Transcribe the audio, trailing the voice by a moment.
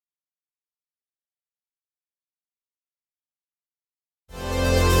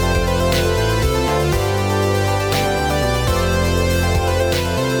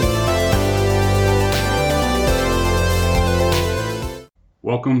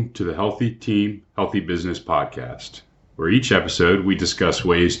Welcome to the Healthy Team, Healthy Business podcast, where each episode we discuss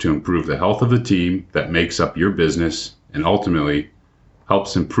ways to improve the health of the team that makes up your business and ultimately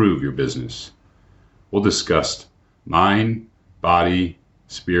helps improve your business. We'll discuss mind, body,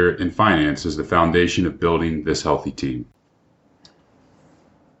 spirit, and finance as the foundation of building this healthy team.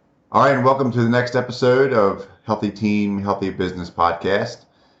 All right, and welcome to the next episode of Healthy Team, Healthy Business podcast.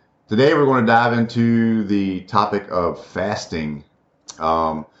 Today we're going to dive into the topic of fasting.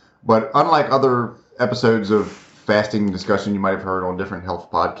 But unlike other episodes of fasting discussion you might have heard on different health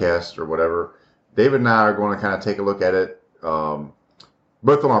podcasts or whatever, David and I are going to kind of take a look at it,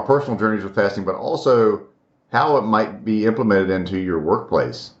 both on our personal journeys with fasting, but also how it might be implemented into your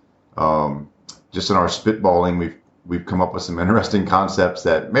workplace. Just in our spitballing, we've come up with some interesting concepts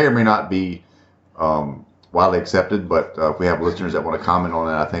that may or may not be widely accepted, but if we have listeners that want to comment on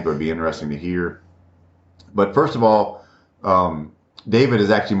it, I think it would be interesting to hear. But first of all, David is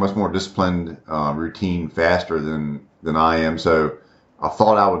actually much more disciplined, routine, faster than I am. So I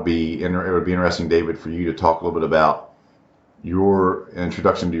thought it would be interesting, David, for you to talk a little bit about your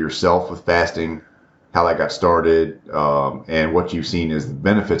introduction to yourself with fasting, how that got started, and what you've seen as the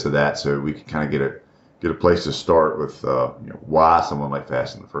benefits of that. So we can kind of get a place to start with why someone might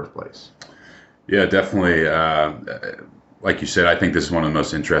fast in the first place. Yeah, definitely. Like you said, I think this is one of the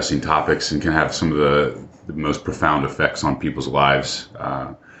most interesting topics and can have some of the most profound effects on people's lives.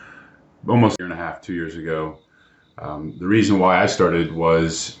 Almost a year and a half, 2 years ago, the reason why I started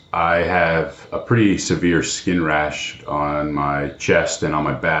was I have a pretty severe skin rash on my chest and on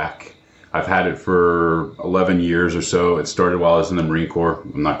my back. I've had it for 11 years or so. It started while I was in the Marine Corps.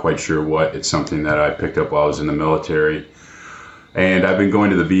 I'm not quite sure what. It's something that I picked up while I was in the military. And I've been going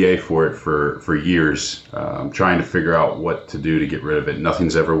to the VA for it for years, trying to figure out what to do to get rid of it.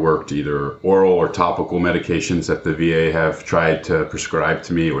 Nothing's ever worked, either oral or topical medications that the VA have tried to prescribe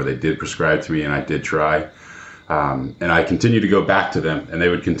to me, or they did prescribe to me, and I did try. And I continue to go back to them, and they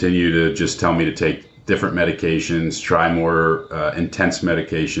would continue to just tell me to take different medications, try more intense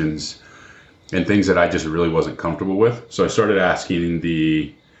medications, and things that I just really wasn't comfortable with. So I started asking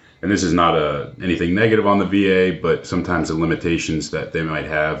and this is not anything negative on the VA, but sometimes the limitations that they might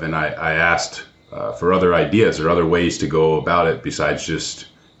have. And I asked for other ideas or other ways to go about it besides just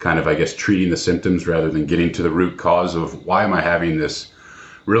kind of, I guess, treating the symptoms rather than getting to the root cause of why am I having this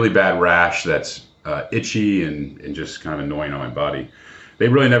really bad rash that's itchy and just kind of annoying on my body. They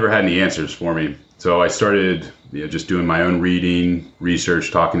really never had any answers for me. So I started just doing my own reading, research,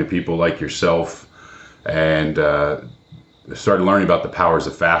 talking to people like yourself, and started learning about the powers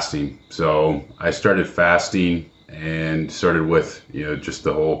of fasting. So I started fasting and started with, just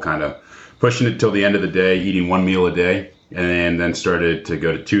the whole kind of pushing it till the end of the day, eating one meal a day, and then started to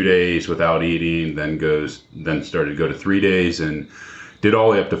go to 2 days without eating, then started to go to 3 days and did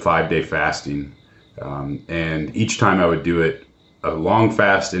all the way up to 5-day fasting. And each time I would do it, a long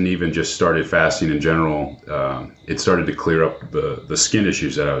fast and even just started fasting in general, it started to clear up the skin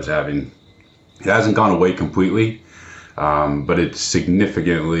issues that I was having. It hasn't gone away completely, but it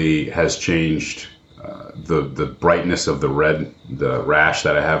significantly has changed. The brightness of the rash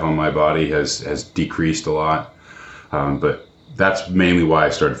that I have on my body has decreased a lot. But that's mainly why I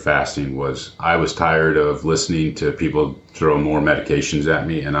started fasting. Was I was tired of listening to people throw more medications at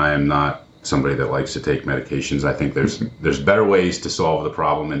me, and I am not somebody that likes to take medications. I think there's better ways to solve the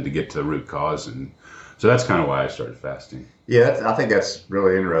problem and to get to the root cause, and so that's kind of why I started fasting. Yeah, I think that's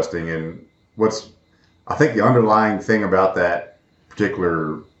really interesting, and I think the underlying thing about that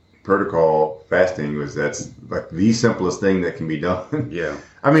particular protocol, fasting, was that's like the simplest thing that can be done. Yeah.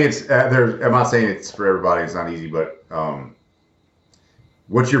 I mean, I'm not saying it's for everybody. It's not easy, but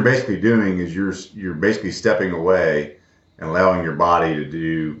what you're basically doing is you're basically stepping away and allowing your body to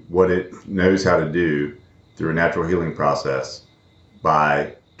do what it knows how to do through a natural healing process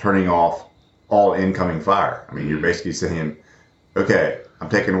by turning off all incoming fire. I mean, you're basically saying, okay, I'm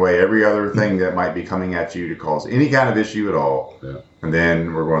taking away every other thing that might be coming at you to cause any kind of issue at all. Yeah. And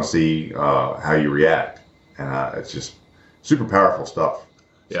then we're going to see how you react. And it's just super powerful stuff.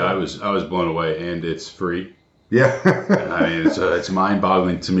 Yeah, so, I was blown away, and it's free. Yeah. I mean, it's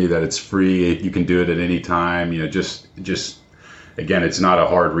mind-boggling to me that it's free. You can do it at any time. Just again, it's not a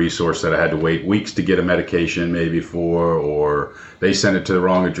hard resource that I had to wait weeks to get a medication maybe for, or they sent it to the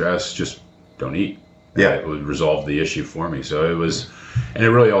wrong address. Just don't eat. Yeah, it would resolve the issue for me. So it was, and it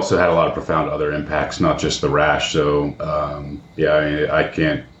really also had a lot of profound other impacts, not just the rash. So I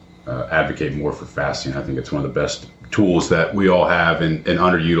can't advocate more for fasting. I think it's one of the best tools that we all have, and an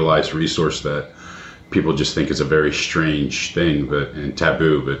underutilized resource that people just think is a very strange thing, and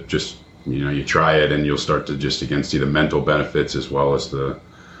taboo. But just You try it and you'll start to just again see the mental benefits as well as the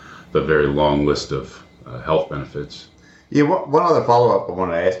very long list of health benefits. Yeah, one other follow up I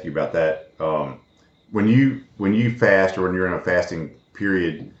want to ask you about that. When you fast or when you're in a fasting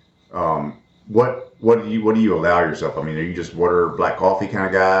period, what do you allow yourself? I mean, are you just water, black coffee kind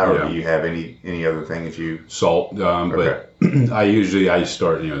of guy, or do you have any other thing that you salt? Okay. But I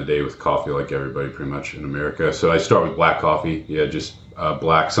start the day with coffee like everybody pretty much in America. So I start with black coffee. Yeah, just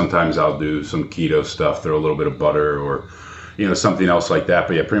black. Sometimes I'll do some keto stuff, throw a little bit of butter or something else like that.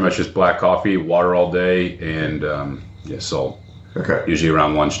 But yeah, pretty much just black coffee, water all day, and salt. Okay. Usually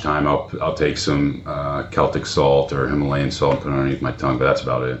around lunchtime, I'll take some Celtic salt or Himalayan salt and put it underneath my tongue, but that's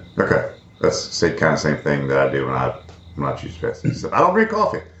about it. Okay. That's the kind of same thing that I do when I choose fasting. So I don't drink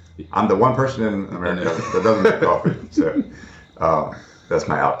coffee. I'm the one person in America that doesn't drink coffee. So that's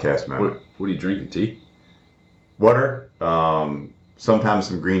my outcast moment. What are you drinking? Tea? Water. Sometimes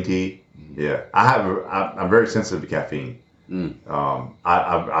some green tea. Yeah. I'm very sensitive to caffeine.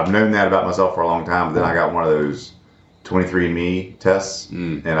 I've known that about myself for a long time, but then I got one of those 23andMe tests,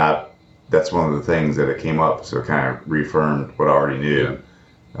 and that's one of the things that it came up, so it kind of reaffirmed what I already knew. Yeah.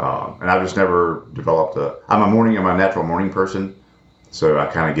 And I've just never developed I'm a natural morning person, so I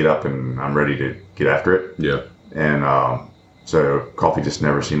kind of get up and I'm ready to get after it. Yeah. And so coffee just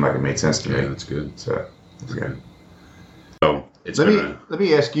never seemed like it made sense to me. Yeah, that's good. So that's good. So let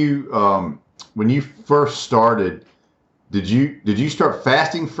me ask you, when you first started, did you start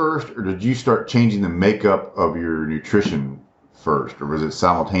fasting first, or did you start changing the makeup of your nutrition first, or was it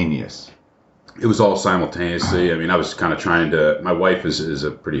simultaneous? It was all simultaneously. I mean, I was kind of trying to. My wife is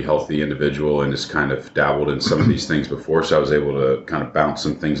a pretty healthy individual and has kind of dabbled in some of these things before, so I was able to kind of bounce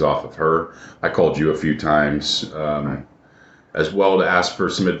some things off of her. I called you a few times as well to ask for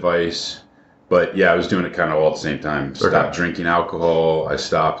some advice. But yeah, I was doing it kind of all at the same time. Stopped drinking alcohol. I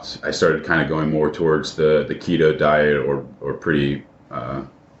started kind of going more towards the keto diet or pretty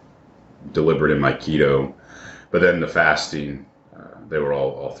deliberate in my keto. But then the fasting, they were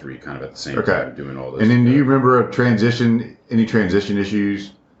all three kind of at the same time doing all this. And then do you remember any transition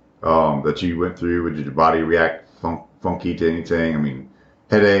issues that you went through? Did your body react funky to anything? I mean,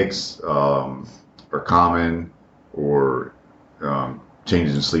 headaches are common, or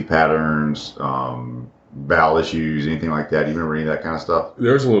changes in sleep patterns, bowel issues, anything like that? Do you remember any of that kind of stuff?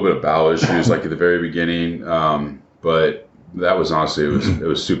 There was a little bit of bowel issues like at the very beginning, but that was honestly, it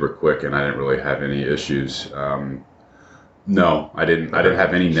was super quick and I didn't really have any issues. No, I didn't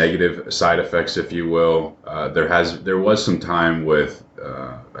have any negative side effects, if you will. There was some time with,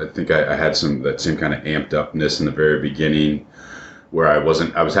 I think I had that same kind of amped upness in the very beginning where I was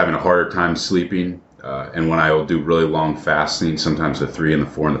having a harder time sleeping. And when I will do really long fasting, sometimes the 3 and the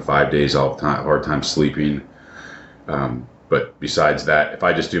 4 and the 5 days, I'll have a hard time sleeping. But besides that, if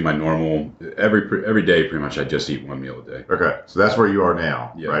I just do my normal, every day pretty much I just eat one meal a day. Okay, so that's where you are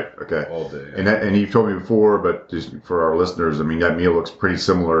now, right? Okay, all day. Yeah. And you've told me before, but just for our listeners, I mean, that meal looks pretty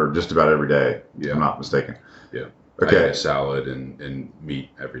similar just about every day, if I'm not mistaken. Yeah. Okay. I eat a salad and meat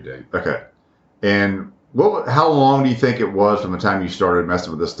every day. Okay. And how long do you think it was from the time you started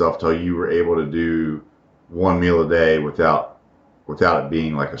messing with this stuff till you were able to do one meal a day without it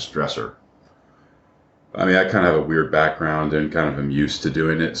being like a stressor? I mean, I kind of have a weird background and kind of am used to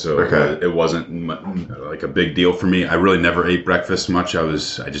doing it, so it wasn't like a big deal for me. I really never ate breakfast much. I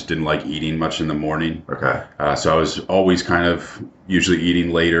just didn't like eating much in the morning. Okay. So I was always kind of usually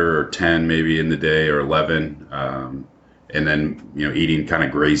eating later, or 10 maybe in the day, or 11, and then eating, kind of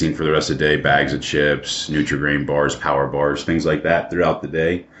grazing for the rest of the day, bags of chips, Nutri-Grain bars, Power bars, things like that throughout the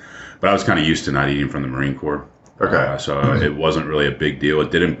day. But I was kind of used to not eating from the Marine Corps. Okay. So it wasn't really a big deal.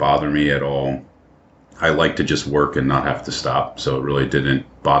 It didn't bother me at all. I like to just work and not have to stop, so it really didn't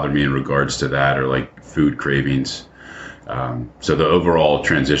bother me in regards to that or like food cravings. So the overall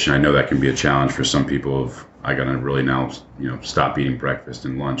transition, I know that can be a challenge for some people. I got to really now, stop eating breakfast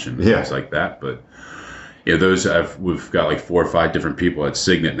and lunch and things like that. But we've got like 4 or 5 different people at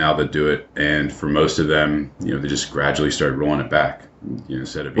Signet now that do it, and for most of them, they just gradually started rolling it back.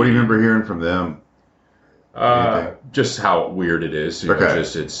 Instead of what do you remember hearing from them? Just how weird it is.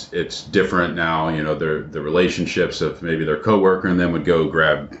 It's different now. The relationships of maybe their coworker and them would go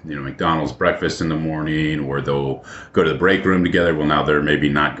grab McDonald's breakfast in the morning, or they'll go to the break room together. Well, now they're maybe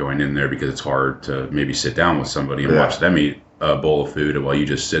not going in there because it's hard to maybe sit down with somebody and watch them eat a bowl of food while you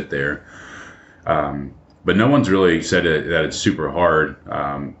just sit there. But no one's really said that it's super hard.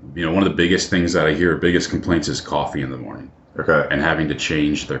 One of the biggest things that I hear, biggest complaints, is coffee in the morning. Okay. And having to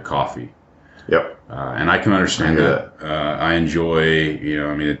change their coffee. Yep. And I can understand that. I enjoy,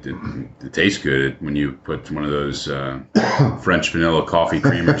 I mean, it tastes good when you put one of those French vanilla coffee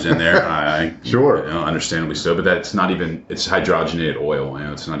creamers in there. Sure. Understandably so, but that's not even, it's hydrogenated oil.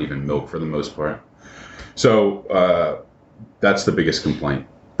 It's not even milk for the most part. So that's the biggest complaint.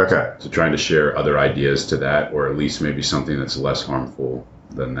 Okay. So trying to share other ideas to that, or at least maybe something that's less harmful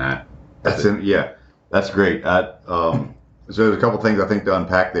than that. That's great. So there's a couple things I think to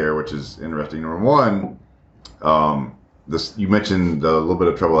unpack there, which is interesting. Number one, you mentioned a little bit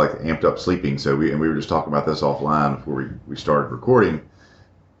of trouble like amped up sleeping. So we were just talking about this offline before we started recording.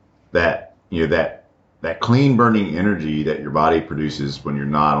 That that clean burning energy that your body produces when you're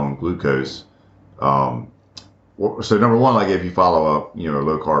not on glucose. So number one, like if you follow a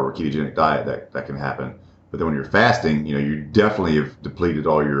low carb or ketogenic diet, that can happen. But then when you're fasting, you definitely have depleted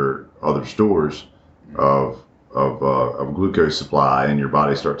all your other stores of glucose supply, and your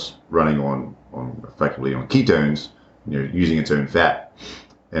body starts running on effectively on ketones, using its own fat,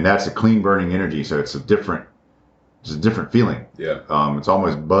 and that's a clean burning energy. So it's a different feeling. Yeah. It's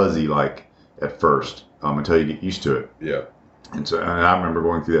almost buzzy like at first until you get used to it. Yeah. And I remember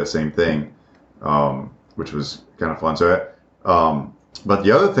going through that same thing, which was kind of fun. So, but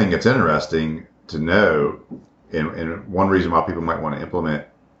the other thing that's interesting to know, and one reason why people might want to implement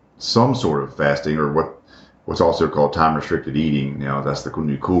some sort of fasting, or what's also called time restricted eating. Now that's the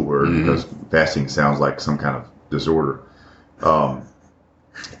new cool word, because fasting sounds like some kind of disorder.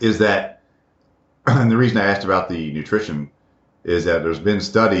 Is that, and the reason I asked about the nutrition is that there's been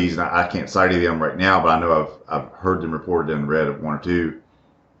studies, and I can't cite any of them right now, but I know I've heard them reported and read one or two,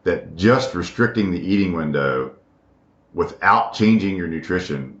 that just restricting the eating window without changing your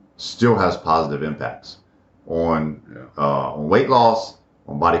nutrition still has positive impacts on weight loss,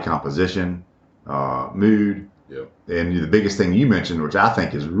 on body composition, mood. Yep. And the biggest thing you mentioned, which I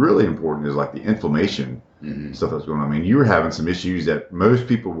think is really important, is like the inflammation stuff that's going on. I mean, you were having some issues that most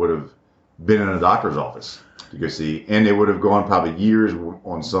people would have been in a doctor's office to go see, and they would have gone probably years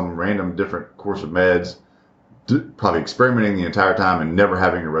on some random different course of meds, probably experimenting the entire time and never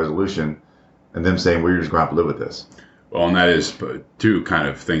having a resolution, and them saying, well, you're just going to have to live with this. Well, and that is two kind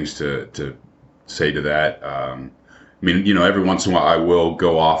of things to say to that. I mean, every once in a while I will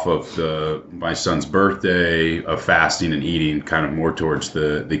go off of my son's birthday of fasting and eating kind of more towards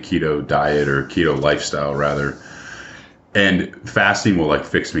the keto diet, or keto lifestyle rather. And fasting will like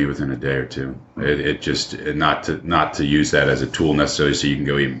fix me within a day or two. It just, not to use that as a tool necessarily so you can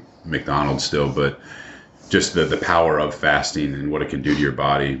go eat McDonald's still, but just the power of fasting and what it can do to your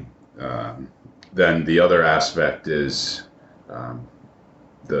body. Then the other aspect is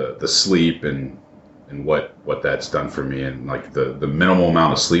the sleep and what that's done for me, and like the minimal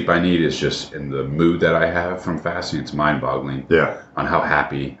amount of sleep I need is just in the mood that I have from fasting. It's mind-boggling. Yeah. On how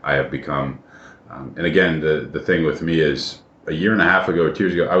happy I have become. And again, the thing with me is, a year and a half ago, 2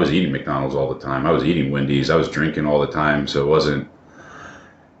 years ago, I was eating McDonald's all the time. I was eating Wendy's. I was drinking all the time. So it wasn't,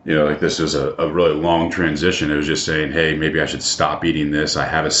 like this was a really long transition. It was just saying, hey, maybe I should stop eating this. I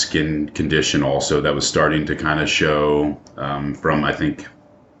have a skin condition also that was starting to kind of show from, I think,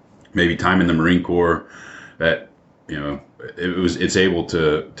 maybe time in the Marine Corps, that, it's able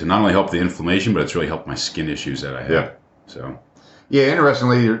to not only help the inflammation, but it's really helped my skin issues that I have. Yeah. So. Yeah,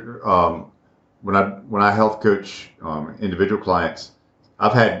 interestingly, when I health coach individual clients,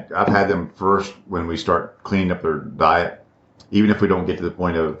 I've had them first when we start cleaning up their diet, even if we don't get to the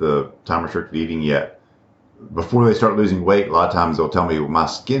point of the time restricted eating yet. Before they start losing weight, a lot of times they'll tell me, well, my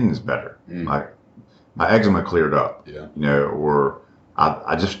skin is better, my eczema cleared up, or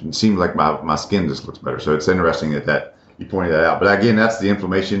I just seems like my skin just looks better. So it's interesting that you pointed that out. But again, that's the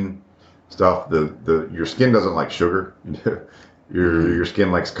inflammation stuff. Your skin doesn't like sugar. Your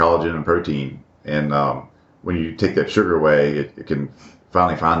skin likes collagen and protein. And when you take that sugar away, it can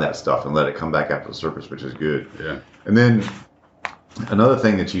finally find that stuff and let it come back out to the surface, which is good. Yeah. And then another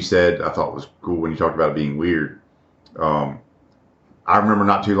thing that you said I thought was cool when you talked about it being weird. I remember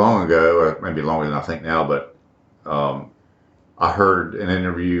not too long ago, or maybe longer than I think now, but I heard an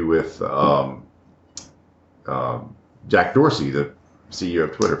interview with Jack Dorsey, the CEO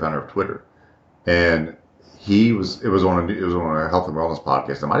of Twitter, founder of Twitter, and it was on a health and wellness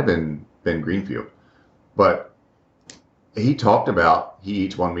podcast. It might have been Ben Greenfield, but he talked about he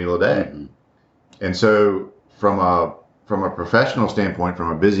eats one meal a day. Mm-hmm. And so from a professional standpoint,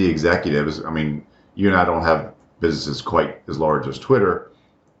 from a busy executive, I mean, you and I don't have businesses quite as large as Twitter,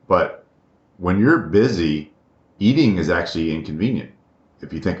 but when you're busy, eating is actually inconvenient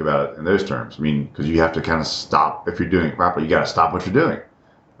if you think about it in those terms. I mean, because you have to kind of stop. If you're doing it properly, you got to stop what you're doing.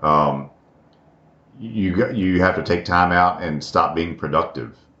 You have to take time out and stop being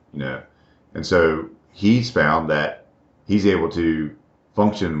productive, And so he's found that he's able to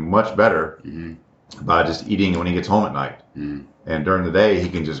function much better by just eating when he gets home at night. And during the day, he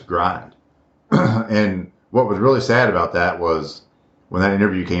can just grind. And what was really sad about that was when that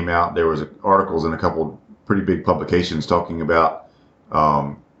interview came out, there was articles in a couple pretty big publications talking about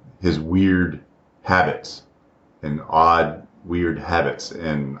his weird habits and odd, weird habits.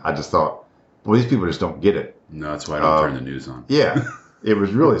 And I just thought, well, these people just don't get it. No, that's why I don't turn the news on. Yeah, it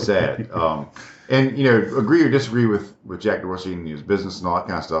was really sad. And, agree or disagree with Jack Dorsey and his business and all that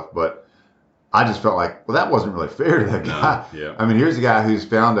kind of stuff. But I just felt like, well, that wasn't really fair to that guy. No, yeah. I mean, here's a guy who's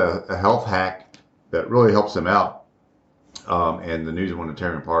found a health hack that really helps him out. And the news wanted to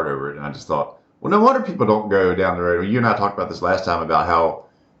tear him apart over it. And I just thought, well, no wonder people don't go down the road. You and I talked about this last time about how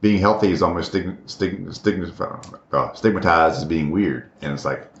being healthy is almost stigmatized as being weird. And it's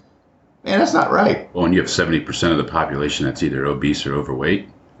like, man, that's not right. Well, and you have 70% of the population that's either obese or overweight.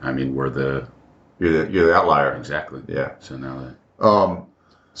 I mean, you're the outlier. Exactly. Yeah. So now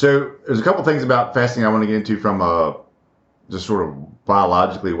so there's a couple things about fasting I want to get into from just sort of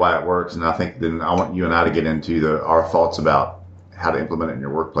biologically why it works, and I think then I want you and I to get into our thoughts about how to implement it in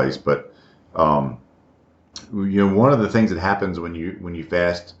your workplace. But one of the things that happens when you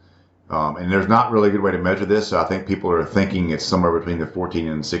fast, and there's not really a good way to measure this, so I think people are thinking it's somewhere between the 14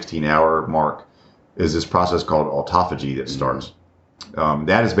 and 16 hour mark, is this process called autophagy that starts.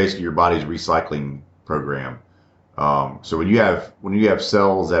 That is basically your body's recycling program. So when you have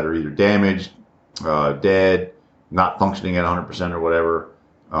cells that are either damaged, dead, not functioning at 100% or whatever,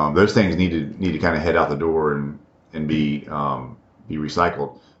 those things need to kind of head out the door and be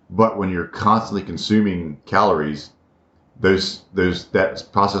recycled. But when you're constantly consuming calories, that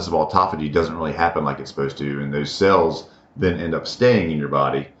process of autophagy doesn't really happen like it's supposed to, and those cells then end up staying in your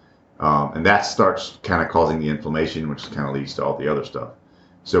body, and that starts kind of causing the inflammation, which kind of leads to all the other stuff.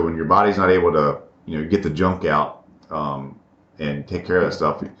 So when your body's not able to get the junk out and take care of that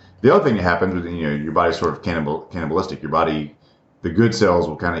stuff, the other thing that happens is your body's sort of cannibalistic. Your body, the good cells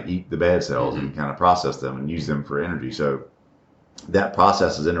will kind of eat the bad cells and kind of process them and use them for energy. So that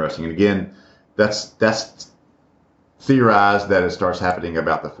process is interesting. And again, that's theorized that it starts happening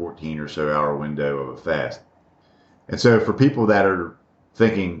about the 14 or so hour window of a fast. And so for people that are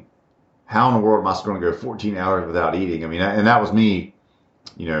thinking, how in the world am I going to go 14 hours without eating? I mean, and that was me,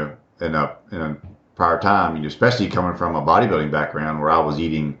 in a prior time, especially coming from a bodybuilding background where I was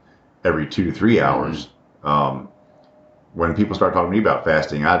eating every 2 to 3 hours. When people start talking to me about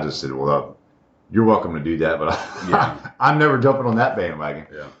fasting, I just said, well, you're welcome to do that, but I'm never jumping on that bandwagon.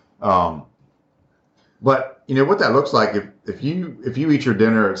 Yeah. But what that looks like, if you eat your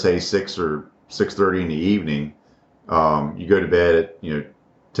dinner at say 6 or 6:30 in the evening, you go to bed at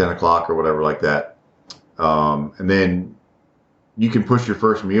 10 o'clock or whatever like that, and then you can push your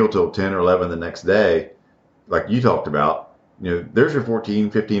first meal till 10 or 11 the next day, like you talked about. There's your 14,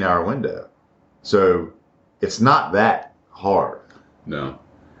 15 hour window. So it's not that hard. No,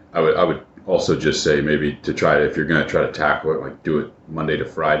 I would also just say maybe to try to, if you're going to try to tackle it, like do it Monday to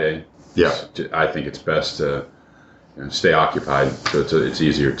Friday. Yeah. I think it's best to stay occupied. So it's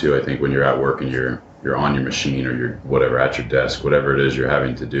easier too, I think, when you're at work and you're on your machine or you're whatever at your desk, whatever it is you're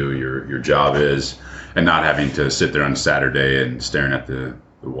having to do, your job is, and not having to sit there on Saturday and staring at the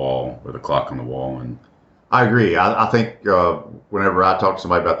wall or the clock on the wall. And I agree. I think whenever I talk to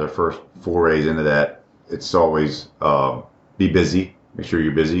somebody about their first forays into that, it's always be busy. Make sure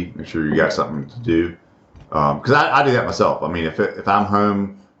you're busy. Make sure you got something to do. Because I do that myself. I mean, if I'm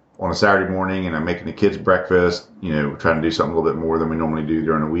home on a Saturday morning and I'm making the kids breakfast, trying to do something a little bit more than we normally do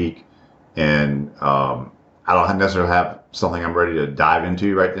during the week, and I don't necessarily have something I'm ready to dive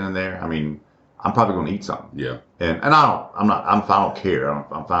into right then and there. I mean, I'm probably going to eat something. Yeah. And I don't care.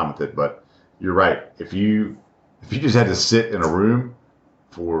 I'm fine with it. But you're right. If you just had to sit in a room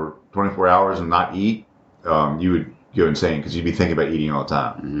for 24 hours and not eat, you would go insane because you'd be thinking about eating all the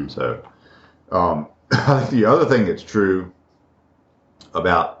time. So I think the other thing that's true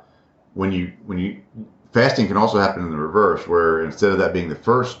about when you fasting can also happen in the reverse, where instead of that being the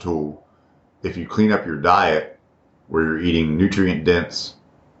first tool, if you clean up your diet where you're eating nutrient dense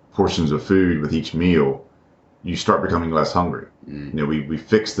portions of food with each meal, you start becoming less hungry. We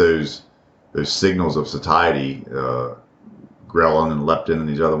fix those signals of satiety, ghrelin and leptin and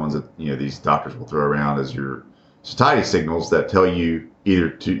these other ones that these doctors will throw around as your satiety signals that tell you either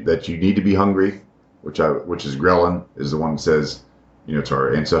that you need to be hungry, which is ghrelin is the one that says, it's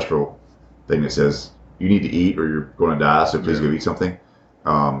our ancestral thing that says you need to eat or you're going to die, so please go eat something.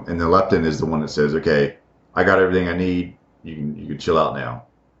 And the leptin is the one that says, okay, I got everything I need. You can chill out now.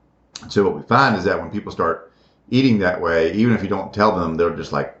 So what we find is that when people start eating that way, even if you don't tell them, they're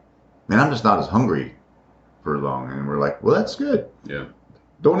just like, man, I'm just not as hungry for long. And we're like, well, that's good. Yeah.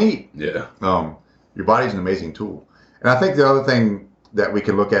 Don't eat. Yeah. Your body's an amazing tool. And I think the other thing that we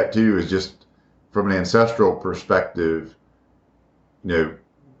can look at too is just from an ancestral perspective,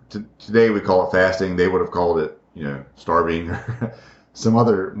 today we call it fasting. They would have called it, starving or some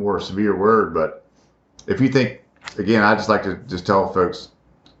other more severe word. But if you think, again, I just like to just tell folks,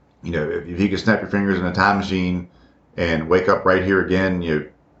 if you could snap your fingers in a time machine and wake up right here again,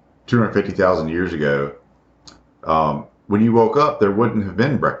 250,000 years ago, when you woke up, there wouldn't have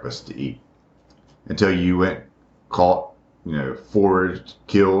been breakfast to eat until you went, caught, foraged,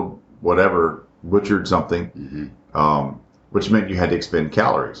 killed, whatever, butchered something, which meant you had to expend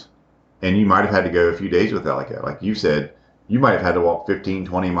calories. And you might have had to go a few days without that. Like you said, you might have had to walk 15,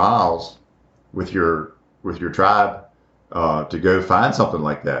 20 miles with your tribe to go find something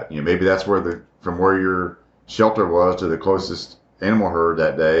like that. Maybe that's from where your shelter was to the closest animal herd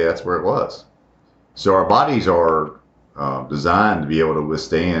that day, that's where it was. So our bodies are designed to be able to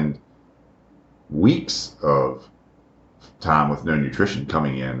withstand weeks of time with no nutrition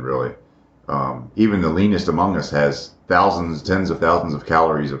coming in, really. Even the leanest among us has tens of thousands of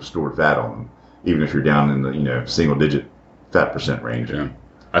calories of stored fat on them, even if you're down in the single digit fat percent range. Yeah.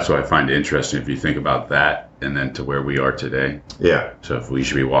 That's what I find interesting if you think about that and then to where we are today. Yeah. So if we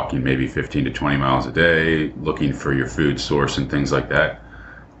should be walking maybe 15 to 20 miles a day, looking for your food source and things like that,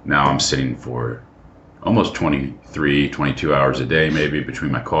 now I'm sitting for almost 23, 22 hours a day, maybe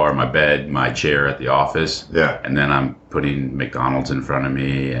between my car, my bed, my chair at the office. Yeah. And then I'm putting McDonald's in front of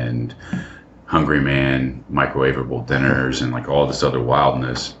me and Hungry Man, microwavable dinners, and like all this other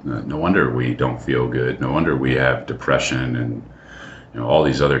wildness. No wonder we don't feel good. No wonder we have depression and all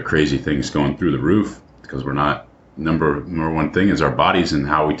these other crazy things going through the roof because we're not. Number one thing is our bodies and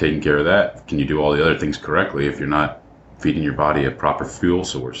how we taking care of that. Can you do all the other things correctly if you're not feeding your body a proper fuel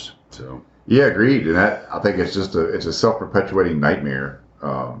source? So. Yeah, agreed. And that, I think it's a self-perpetuating nightmare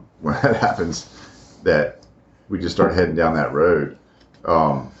when that happens, that we just start heading down that road.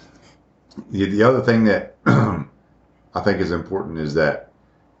 The other thing that I think is important is that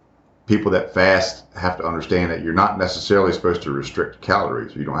people that fast have to understand that you're not necessarily supposed to restrict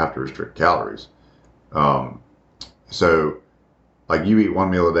calories. You don't have to restrict calories. So, like, you eat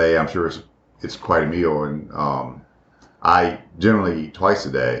one meal a day, I'm sure it's quite a meal, and I generally eat twice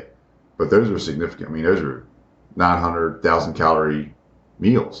a day. But those are significant. I mean, those are 900,000 calorie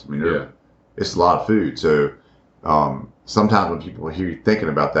meals. I mean, it's a lot of food. So sometimes when people hear you thinking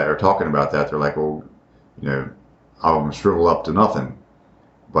about that or talking about that, they're like, well, I'm going to shrivel up to nothing.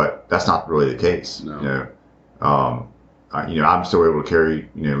 But that's not really the case. No. I'm still able to carry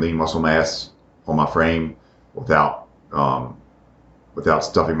lean muscle mass on my frame without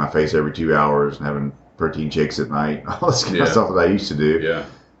stuffing my face every 2 hours and having protein shakes at night. All this kind of stuff that I used to do. Yeah.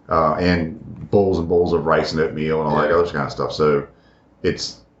 And bowls and bowls of rice and oatmeal and all that other kind of stuff. So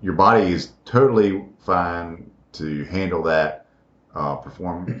your body is totally fine to handle that,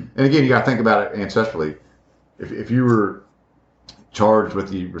 perform. And again, you got to think about it ancestrally. If you were charged with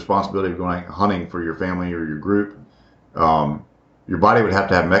the responsibility of going hunting for your family or your group, your body would have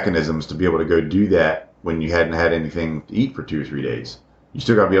to have mechanisms to be able to go do that when you hadn't had anything to eat for 2 or 3 days. You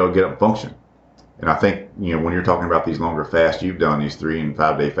still got to be able to get up and function. And I think, when you're talking about these longer fasts you've done, these 3 and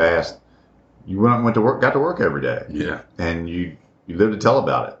 5 day fasts, you went to work, got to work every day. Yeah. And you live to tell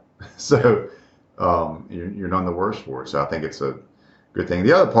about it. So you're none the worse for it. So I think it's a good thing.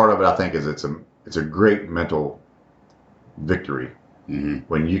 The other part of it, I think, is it's a great mental victory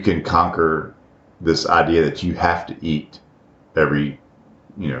when you can conquer this idea that you have to eat every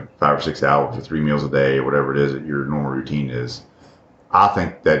 5 or 6 hours or 3 meals a day or whatever it is that your normal routine is. I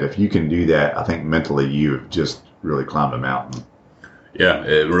think that if you can do that, I think mentally you have just really climbed a mountain. Yeah,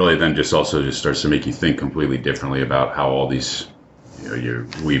 it really then just starts to make you think completely differently about how all these,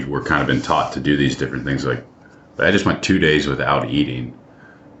 we're kind of been taught to do these different things. Like, but I just went 2 days without eating.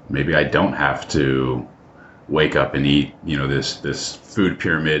 Maybe I don't have to wake up and eat, this food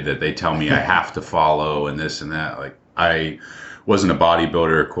pyramid that they tell me I have to follow and this and that. Like, I wasn't a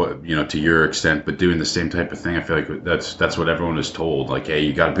bodybuilder, to your extent, but doing the same type of thing. I feel like that's what everyone is told. Like, hey,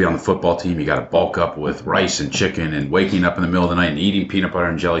 you got to be on the football team. You got to bulk up with rice and chicken and waking up in the middle of the night and eating peanut butter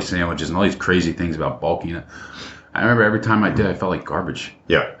and jelly sandwiches and all these crazy things about bulking. I remember every time I did, I felt like garbage.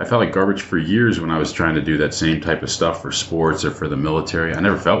 Yeah. I felt like garbage for years when I was trying to do that same type of stuff for sports or for the military. I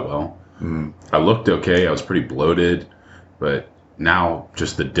never felt well. I looked okay. I was pretty bloated, but now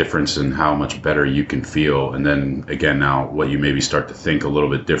just the difference in how much better you can feel. And then again, now what you maybe start to think a little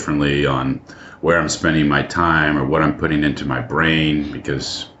bit differently on where I'm spending my time or what I'm putting into my brain,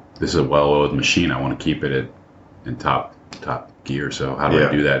 because this is a well-oiled machine. I want to keep it in top top gear. So how do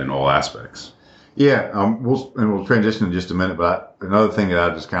I do that in all aspects? Yeah, we'll transition in just a minute. But another thing that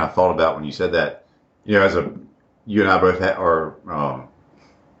I just kind of thought about when you said that, you and I both are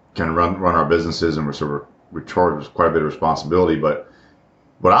kind of run our businesses, and we're charged with quite a bit of responsibility. But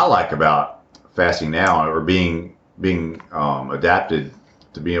what I like about fasting now, or being adapted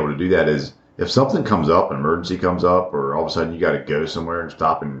to being able to do that, is if something comes up, an emergency comes up, or all of a sudden you got to go somewhere and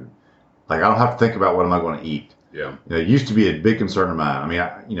stop, and like I don't have to think about what am I going to eat. Yeah. It used to be a big concern of mine. I mean,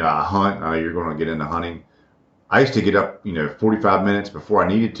 I hunt. I know you're going to get into hunting. I used to get up, 45 minutes before I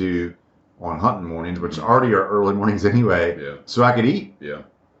needed to on hunting mornings, which already are early mornings anyway, so I could eat. Yeah.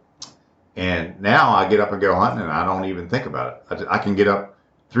 And now I get up and go hunting, and I don't even think about it. I can get up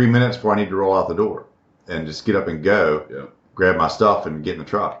 3 minutes before I need to roll out the door, and just get up and go, grab my stuff, and get in the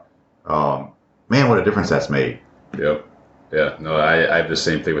truck. Man, what a difference that's made. Yep. Yeah, no, I have the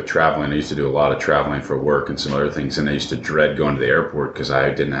same thing with traveling. I used to do a lot of traveling for work and some other things, and I used to dread going to the airport because I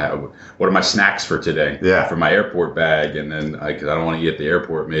didn't have, what are my snacks for today? Yeah. For my airport bag, and then because I don't want to eat at the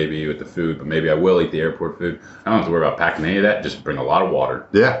airport maybe with the food, but maybe I will eat the airport food. I don't have to worry about packing any of that. Just bring a lot of water.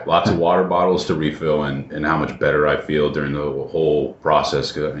 Yeah. Lots of water bottles to refill, and how much better I feel during the whole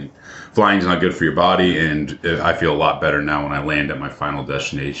process. Because, I mean, flying's not good for your body, and I feel a lot better now when I land at my final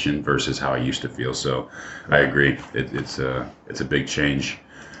destination versus how I used to feel. So I agree. It's a big change.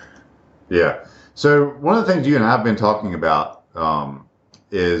 Yeah. So one of the things you and I have been talking about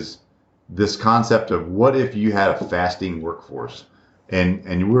is this concept of what if you had a fasting workforce, and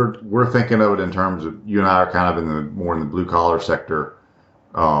we're thinking of it in terms of, you and I are kind of more in the blue collar sector,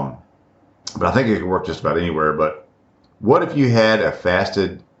 but I think it could work just about anywhere. But what if you had a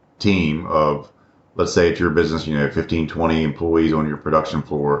fasted team of, let's say it's your business, 15, 20 employees on your production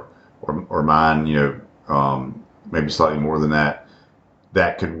floor, or mine, maybe slightly more than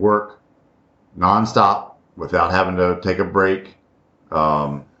that could work nonstop without having to take a break,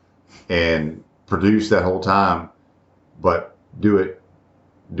 and produce that whole time, but do it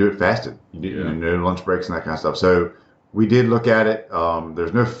fasted. No lunch breaks and that kind of stuff. So we did look at it.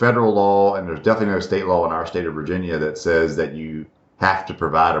 There's no federal law, and there's definitely no state law in our state of Virginia that says that you have to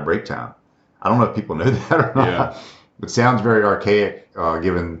provide a break time. I don't know if people know that or not. Yeah. It sounds very archaic,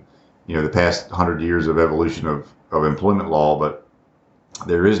 given the past 100 years of evolution of employment law, but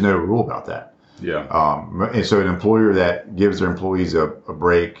there is no rule about that. Yeah. And so an employer that gives their employees a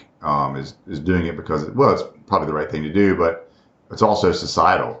break is doing it because, it's probably the right thing to do, but it's also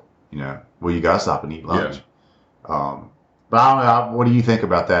societal. You got to stop and eat lunch. Yeah. But I don't know. What do you think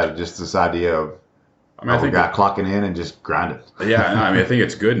about that? Just this idea of, I think guy clocking in and just grinding. Yeah, no, I think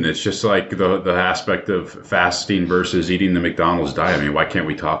it's good, and it's just like the aspect of fasting versus eating the McDonald's diet. I mean, why can't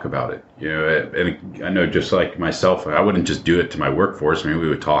we talk about it? And I know, just like myself, I wouldn't just do it to my workforce. I mean, we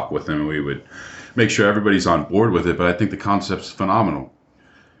would talk with them, and we would make sure everybody's on board with it. But I think the concept's phenomenal.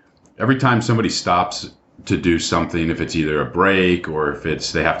 Every time somebody stops to do something, if it's either a break or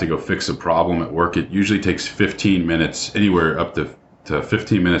if they have to go fix a problem at work, it usually takes 15 minutes, anywhere up to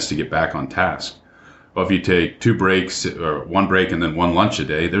 15 minutes to get back on task. Well, if you take 2 breaks, or 1 break and then 1 lunch a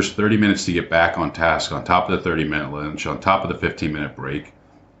day, there's 30 minutes to get back on task, on top of the 30-minute lunch, on top of the 15-minute break.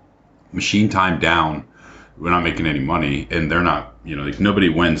 Machine time down, we're not making any money, and they're not, nobody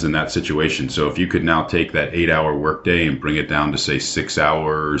wins in that situation. So if you could now take that 8-hour workday and bring it down to, say, 6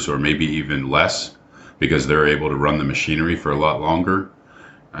 hours or maybe even less, because they're able to run the machinery for a lot longer,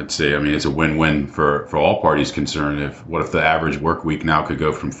 I'd say, it's a win-win for all parties concerned. What if the average work week now could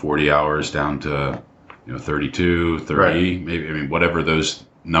go from 40 hours down to 32, 30, right. Maybe, whatever those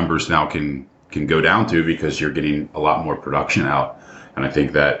numbers now can go down to, because you're getting a lot more production out. And I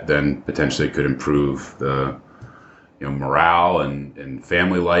think that then potentially could improve the, morale and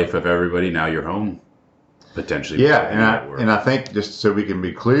family life of everybody. Now you're home, potentially. Yeah. And I think, just so we can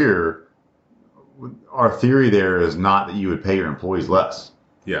be clear, our theory there is not that you would pay your employees less.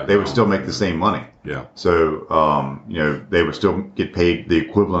 Yeah. They would still make the same money. Yeah. So, they would still get paid the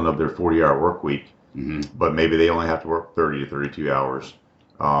equivalent of their 40-hour work week. Mm-hmm. But maybe they only have to work 30 to 32 hours.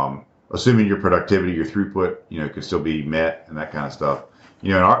 Assuming your productivity, your throughput, could still be met and that kind of stuff.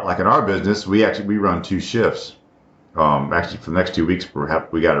 In our business, we run 2 shifts. Actually, for the next 2 weeks,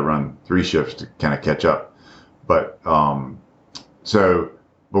 perhaps we got to run 3 shifts to kind of catch up. But so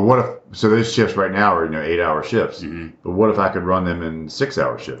those shifts right now are 8-hour shifts. Mm-hmm. But what if I could run them in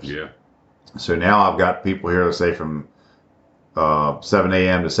 6-hour shifts? Yeah. So now I've got people here, let's say from 7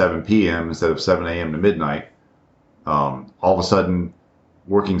 a.m. to 7 p.m. instead of 7 a.m. to midnight. All of a sudden,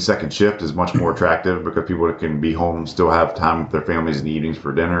 working second shift is much more attractive because people can be home, still have time with their families in the evenings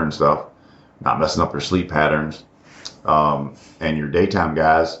for dinner and stuff, not messing up their sleep patterns. And your daytime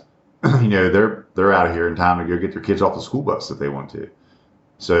guys, they're they're out of here in time to go get their kids off the school bus if they want to.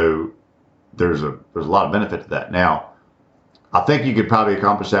 So there's a lot of benefit to that. Now, I think you could probably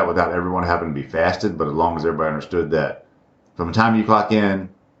accomplish that without everyone having to be fasted, but as long as everybody understood that from the time you clock in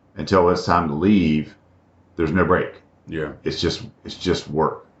until it's time to leave, there's no break. Yeah. It's just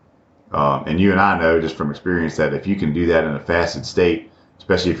work. And you and I know just from experience that if you can do that in a fasted state,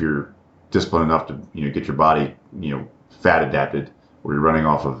 especially if you're disciplined enough to get your body fat adapted, where you're running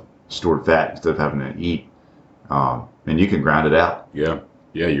off of stored fat instead of having to eat, and you can grind it out. Yeah,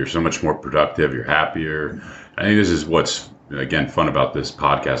 you're so much more productive. You're happier. I think this is what's again fun about this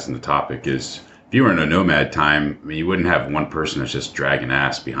podcast and the topic is if you were in a nomad time, I mean, you wouldn't have one person that's just dragging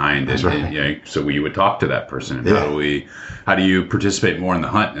ass behind it. That's right. And, so you would talk to that person. And Yeah. how do you participate more in the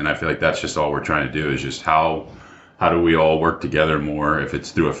hunt? And I feel like that's just all we're trying to do is just how do we all work together more? If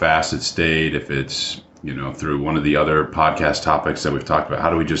it's through a fasted state, if it's through one of the other podcast topics that we've talked about, how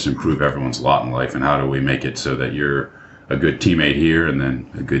do we just improve everyone's lot in life, and how do we make it so that you're a good teammate here and then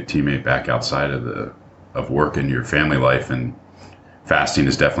a good teammate back outside of work and your family life? And fasting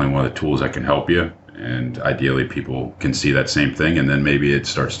is definitely one of the tools that can help you. And ideally, people can see that same thing, and then maybe it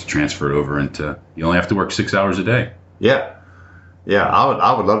starts to transfer over into you only have to work 6 hours a day. Yeah.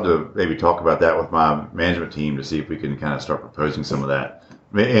 I would love to maybe talk about that with my management team to see if we can kind of start proposing some of that.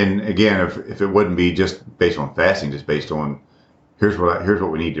 And again, if it wouldn't be just based on fasting, just based on here's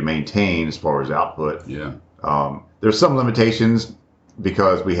what we need to maintain as far as output. Yeah. There's some limitations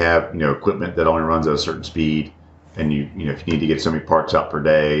because we have equipment that only runs at a certain speed, and if you need to get so many parts out per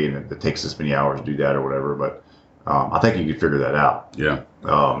day, and it takes this many hours to do that or whatever. But I think you could figure that out. Yeah.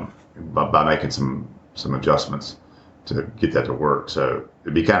 By making some adjustments to get that to work. So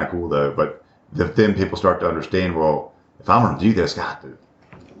it'd be kind of cool though. But then people start to understand, well, if I'm going to do this,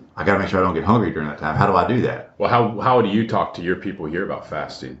 I got to make sure I don't get hungry during that time. How do I do that? Well, how do you talk to your people here about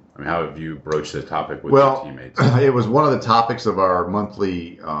fasting? I mean, how have you broached the topic with your teammates? It was one of the topics of our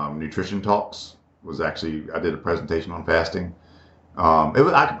monthly nutrition talks. I did a presentation on fasting.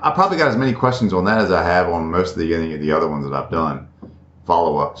 I probably got as many questions on that as I have on most of the other ones that I've done,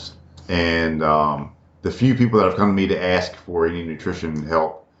 follow-ups. And the few people that have come to me to ask for any nutrition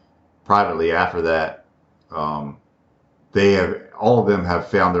help privately after that, all of them have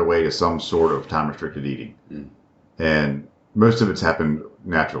found their way to some sort of time-restricted eating. And most of it's happened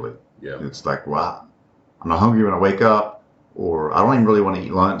naturally. Yeah. It's like, wow, I'm not hungry when I wake up, or I don't even really want to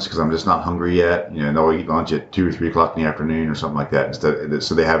eat lunch because I'm just not hungry yet. They'll eat lunch at 2 or 3 o'clock in the afternoon or something like that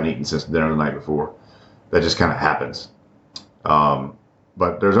so they haven't eaten since dinner the night before. That just kind of happens.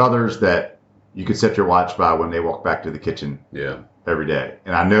 But there's others that you could set your watch by when they walk back to the kitchen. Yeah. Every day.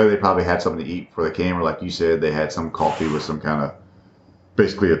 And I know they probably had something to eat before they came, or like you said, they had some coffee with some kind of,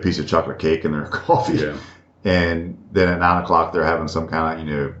 basically a piece of chocolate cake in their coffee. Yeah. And then at 9 o'clock, they're having some kind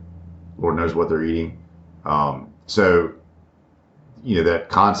of, Lord knows what they're eating. So, that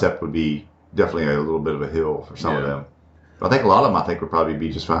concept would be definitely a little bit of a hill for some of them. But I think a lot of them, would probably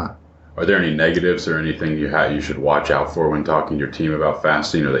be just fine. Are there any negatives or anything you should watch out for when talking to your team about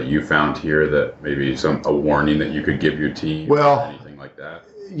fasting, or that you found here that maybe a warning that you could give your team? Well, or anything like that?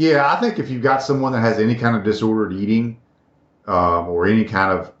 Yeah, I think if you've got someone that has any kind of disordered eating, or any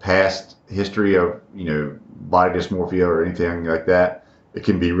kind of past history of body dysmorphia or anything like that, it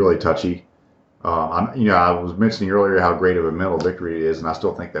can be really touchy. I was mentioning earlier how great of a mental victory it is, and I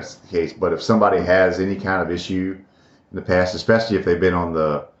still think that's the case. But if somebody has any kind of issue in the past, especially if they've been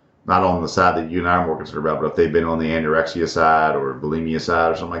not on the side that you and I are more concerned about, but if they've been on the anorexia side or bulimia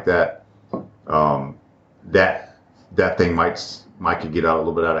side or something like that, that thing might could get a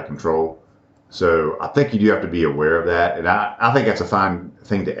little bit out of control. So I think you do have to be aware of that, and I think that's a fine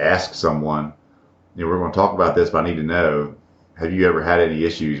thing to ask someone. We're going to talk about this, but I need to know: have you ever had any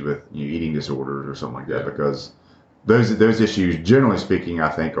issues with eating disorders or something like that? Because those issues, generally speaking, I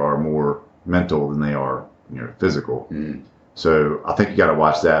think are more mental than they are physical. Mm. So I think you got to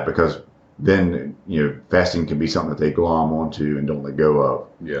watch that, because then fasting can be something that they glom onto and don't let go of.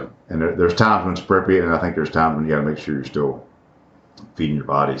 Yeah. And there's times when it's appropriate, and I think there's times when you got to make sure you're still feeding your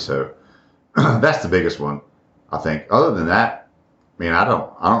body. So that's the biggest one, I think. Other than that, I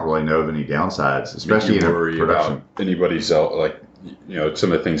don't really know of any downsides, especially in production. About anybody's some of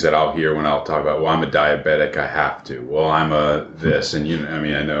the things that I'll hear when I'll talk about, well, I'm a diabetic, I have to. Well, I'm a this, and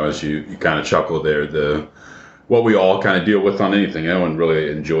I know as you kind of chuckle there, what we all kind of deal with on anything. No one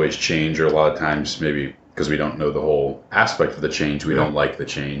really enjoys change, or a lot of times maybe because we don't know the whole aspect of the change, we don't like the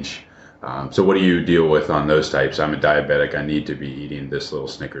change. So what do you deal with on those types? I'm a diabetic. I need to be eating this little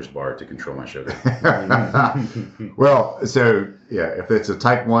Snickers bar to control my sugar. Well, so yeah, if it's a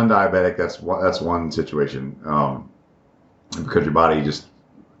type 1 diabetic, that's one situation, because your body just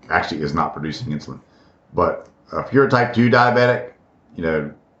actually is not producing insulin. But if you're a type 2 diabetic,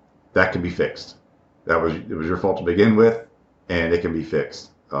 that can be fixed. It was your fault to begin with, and it can be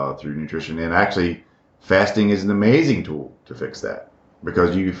fixed through nutrition. And actually, fasting is an amazing tool to fix that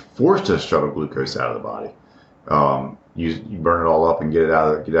because you force to shuttle glucose out of the body. You burn it all up and get it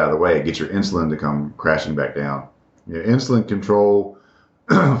out of the way. Get your insulin to come crashing back down. Insulin control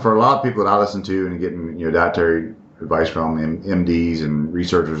for a lot of people that I listen to and getting dietary advice from MDs and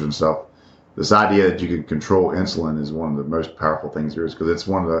researchers and stuff. This idea that you can control insulin is one of the most powerful things there is because it's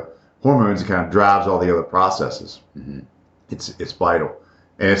one of the hormones that kind of drives all the other processes. Mm-hmm. It's vital,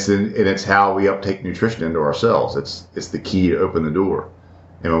 and it's how we uptake nutrition into our cells. It's the key to open the door.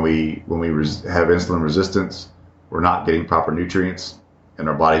 And when we have insulin resistance, we're not getting proper nutrients, and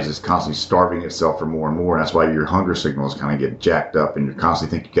our body's just constantly starving itself for more and more. And that's why your hunger signals kind of get jacked up, and you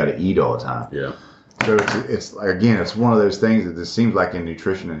constantly think you got to eat all the time. Yeah. So it's one of those things that it seems like in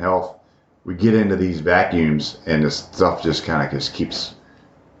nutrition and health, we get into these vacuums, and this stuff just kind of keeps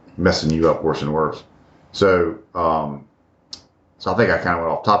messing you up worse and worse. So I think I kind of went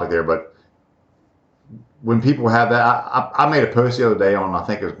off topic there, but when people have that, I made a post the other day on, I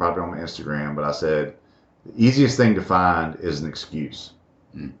think it was probably on my Instagram, but I said, the easiest thing to find is an excuse.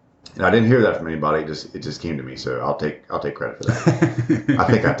 Mm. And I didn't hear that from anybody. It just came to me. So I'll take credit for that.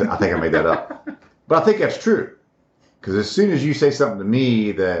 I think I made that up, but I think that's true. Because as soon as you say something to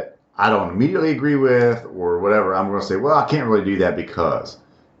me that I don't immediately agree with or whatever, I'm going to say, well, I can't really do that because,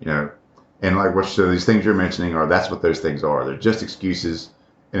 and like so these things you're mentioning that's what those things are. They're just excuses,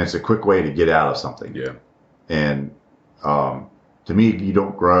 and it's a quick way to get out of something. Yeah. And to me, you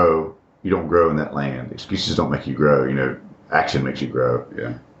don't grow in that land. Excuses don't make you grow. Action makes you grow.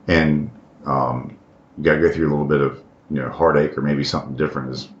 Yeah. And you got to go through a little bit of heartache or maybe something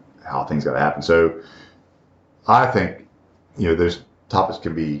different is how things got to happen. So I think those topics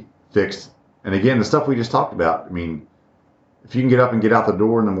can be fixed. And again, the stuff we just talked about. I mean, if you can get up and get out the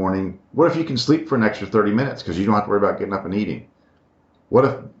door in the morning, what if you can sleep for an extra 30 minutes because you don't have to worry about getting up and eating? What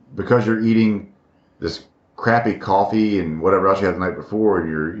if because you're eating this crappy coffee and whatever else you had the night before,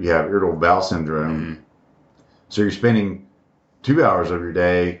 you have irritable bowel syndrome. Mm-hmm. So you're spending 2 hours of your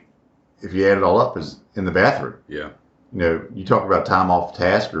day, if you add it all up, is in the bathroom. Yeah. You talk about time off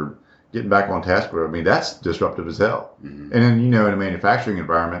task or getting back on task. I mean, that's disruptive as hell. Mm-hmm. And then, in a manufacturing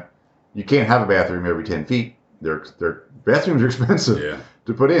environment, you can't have a bathroom every 10 feet. Their bathrooms are expensive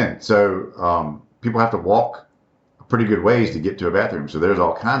to put in. So people have to walk a pretty good ways to get to a bathroom. So there's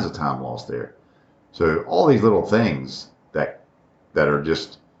all kinds of time lost there. So all these little things that are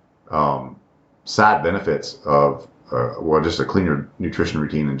just side benefits of just a cleaner nutrition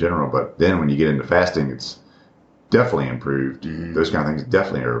routine in general. But then when you get into fasting, it's definitely improved. Mm-hmm. Those kind of things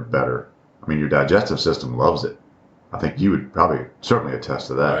definitely are better. I mean, your digestive system loves it. I think you would probably certainly attest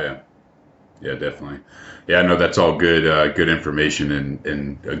to that. Oh, yeah. Yeah, definitely. Yeah, I know that's all good information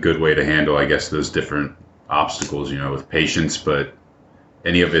and a good way to handle, I guess, those different obstacles, with patience, but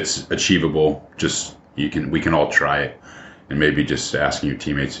any of it's achievable. Just we can all try it, and maybe just asking your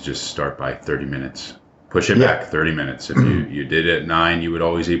teammates to just start by 30 minutes. Push it back 30 minutes. If you did it at 9, you would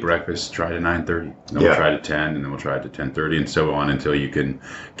always eat breakfast. Try to 9:30. Then we'll try to 10, and then we'll try to 10:30, and so on until you can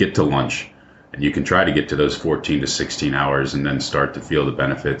get to lunch, and you can try to get to those 14 to 16 hours, and then start to feel the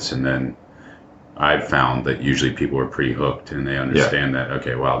benefits. And then I've found that usually people are pretty hooked, and they understand that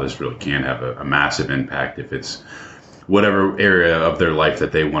okay, wow, this really can have a massive impact if it's whatever area of their life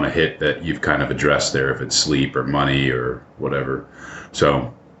that they want to hit that you've kind of addressed there, if it's sleep or money or whatever.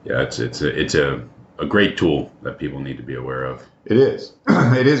 So yeah, it's a great tool that people need to be aware of. It is.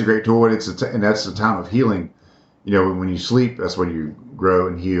 It is a great tool, and and that's the time of healing. When you sleep, that's when you grow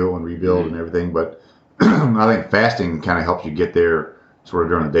and heal and rebuild and everything. But I think fasting kind of helps you get there sort of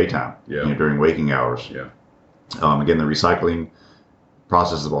during the daytime, during waking hours. Yeah. Again, the recycling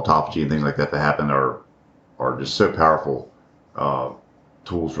processes of autophagy and things like that happen are just so powerful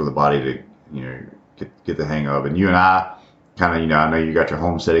tools for the body to get the hang of. And you and I kind of I know you got your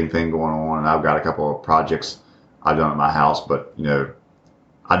homesteading thing going on, and I've got a couple of projects I've done at my house, but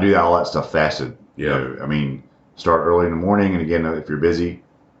I do all that stuff fasted. I mean, start early in the morning, and again, if you're busy,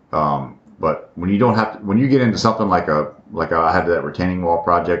 but when you get into something like I had that retaining wall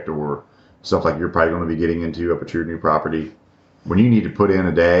project or stuff like you're probably going to be getting into up at your new property, when you need to put in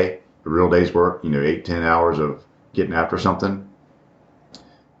a real day's work, 8-10 hours of getting after something,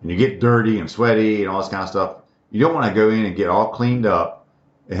 and you get dirty and sweaty and all this kind of stuff, you don't want to go in and get all cleaned up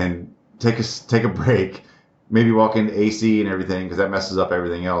and take a break, maybe walk into AC and everything because that messes up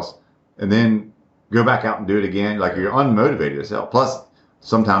everything else, and then go back out and do it again. Like, you're unmotivated as hell. Plus,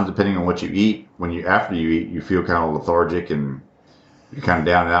 sometimes depending on what you eat, after you eat, you feel kind of lethargic and you're kind of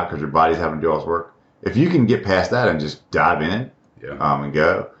down and out because your body's having to do all this work. If you can get past that and just dive in, and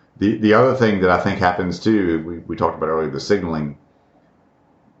go. The other thing that I think happens too, we talked about earlier, the signaling.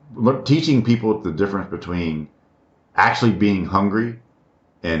 Teaching people the difference between actually being hungry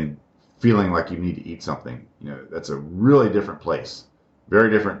and feeling like you need to eat something. That's a really different place. Very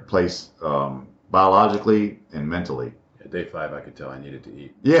different place biologically and mentally. Day 5, I could tell I needed to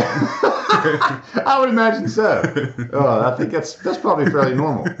eat. Yeah, I would imagine so. I think that's probably fairly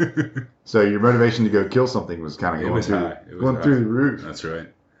normal. So your motivation to go kill something was kind of going through the roof. That's right.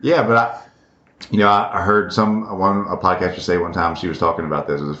 Yeah, but I heard a podcaster say one time, she was talking about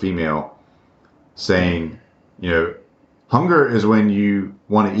this as a female, saying, hunger is when you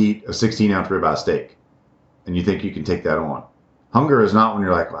want to eat a 16-ounce ribeye steak, and you think you can take that on. Hunger is not when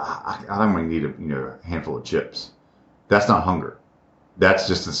you're like, I don't want to eat a handful of chips. That's not hunger. That's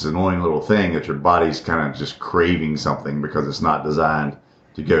just this annoying little thing that your body's kind of just craving something because it's not designed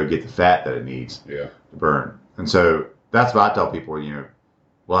to go get the fat that it needs to burn. And so that's what I tell people,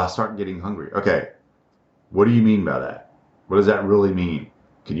 I start getting hungry. Okay, what do you mean by that? What does that really mean?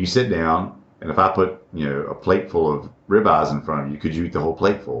 Can you sit down, and if I put, a plate full of ribeyes in front of you, could you eat the whole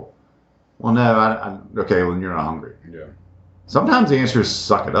plate full? Well, no, okay, well, you're not hungry. Yeah. Sometimes the answer is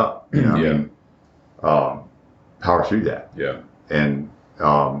suck it up. Power through that. Yeah. And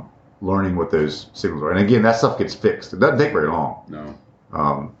learning what those signals are. And again, that stuff gets fixed. It doesn't take very long. No.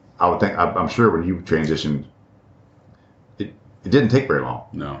 I would think, I'm sure when you transitioned, it didn't take very long.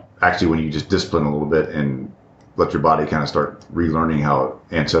 No. Actually, when you just discipline a little bit and let your body kind of start relearning how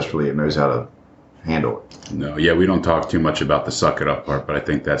ancestrally it knows how to handle it. No. Yeah, we don't talk too much about the suck it up part, but I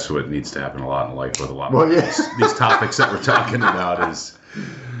think that's what needs to happen a lot in life with a lot of these topics that we're talking about is...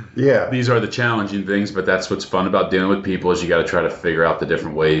 Yeah. These are the challenging things, but that's what's fun about dealing with people is you got to try to figure out the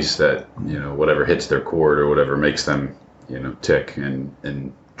different ways that, whatever hits their chord or whatever makes them, tick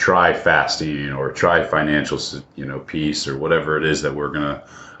and try fasting or try financial, peace or whatever it is that we're going to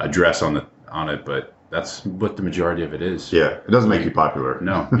address on it. But that's what the majority of it is. Yeah. It doesn't make you popular.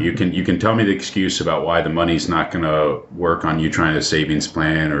 No, you can tell me the excuse about why the money's not going to work on you trying a savings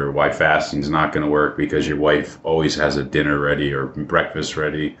plan or why fasting's not going to work because your wife always has a dinner ready or breakfast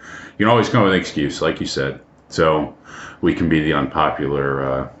ready. You can always come up with an excuse, like you said. So we can be the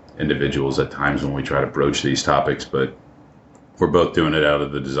unpopular individuals at times when we try to broach these topics, but we're both doing it out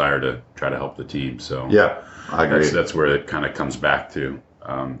of the desire to try to help the team. So yeah, I agree. That's where it kind of comes back to.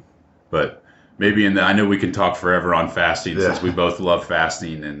 But maybe I know we can talk forever on fasting since we both love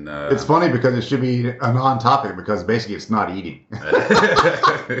fasting. And it's funny because it should be a non-topic because basically it's not eating.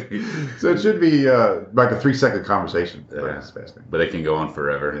 So it should be like a 3-second conversation. But it can go on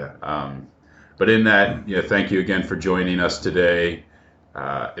forever. Yeah. But in that, thank you again for joining us today.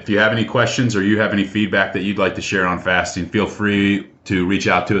 If you have any questions or you have any feedback that you'd like to share on fasting, feel free to reach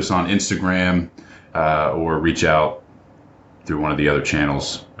out to us on Instagram or reach out through one of the other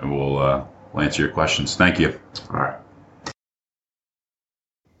channels, and we'll answer your questions. Thank you. All right.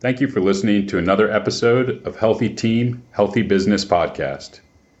 Thank you for listening to another episode of Healthy Team, Healthy Business Podcast.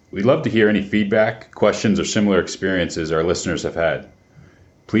 We'd love to hear any feedback, questions, or similar experiences our listeners have had.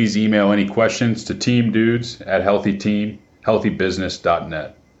 Please email any questions to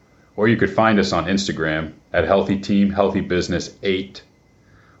teamdudes@healthyteamhealthybusiness.net. Or you could find us on Instagram at healthyteamhealthybusiness8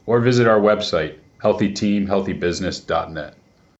 or visit our website healthyteamhealthybusiness.net.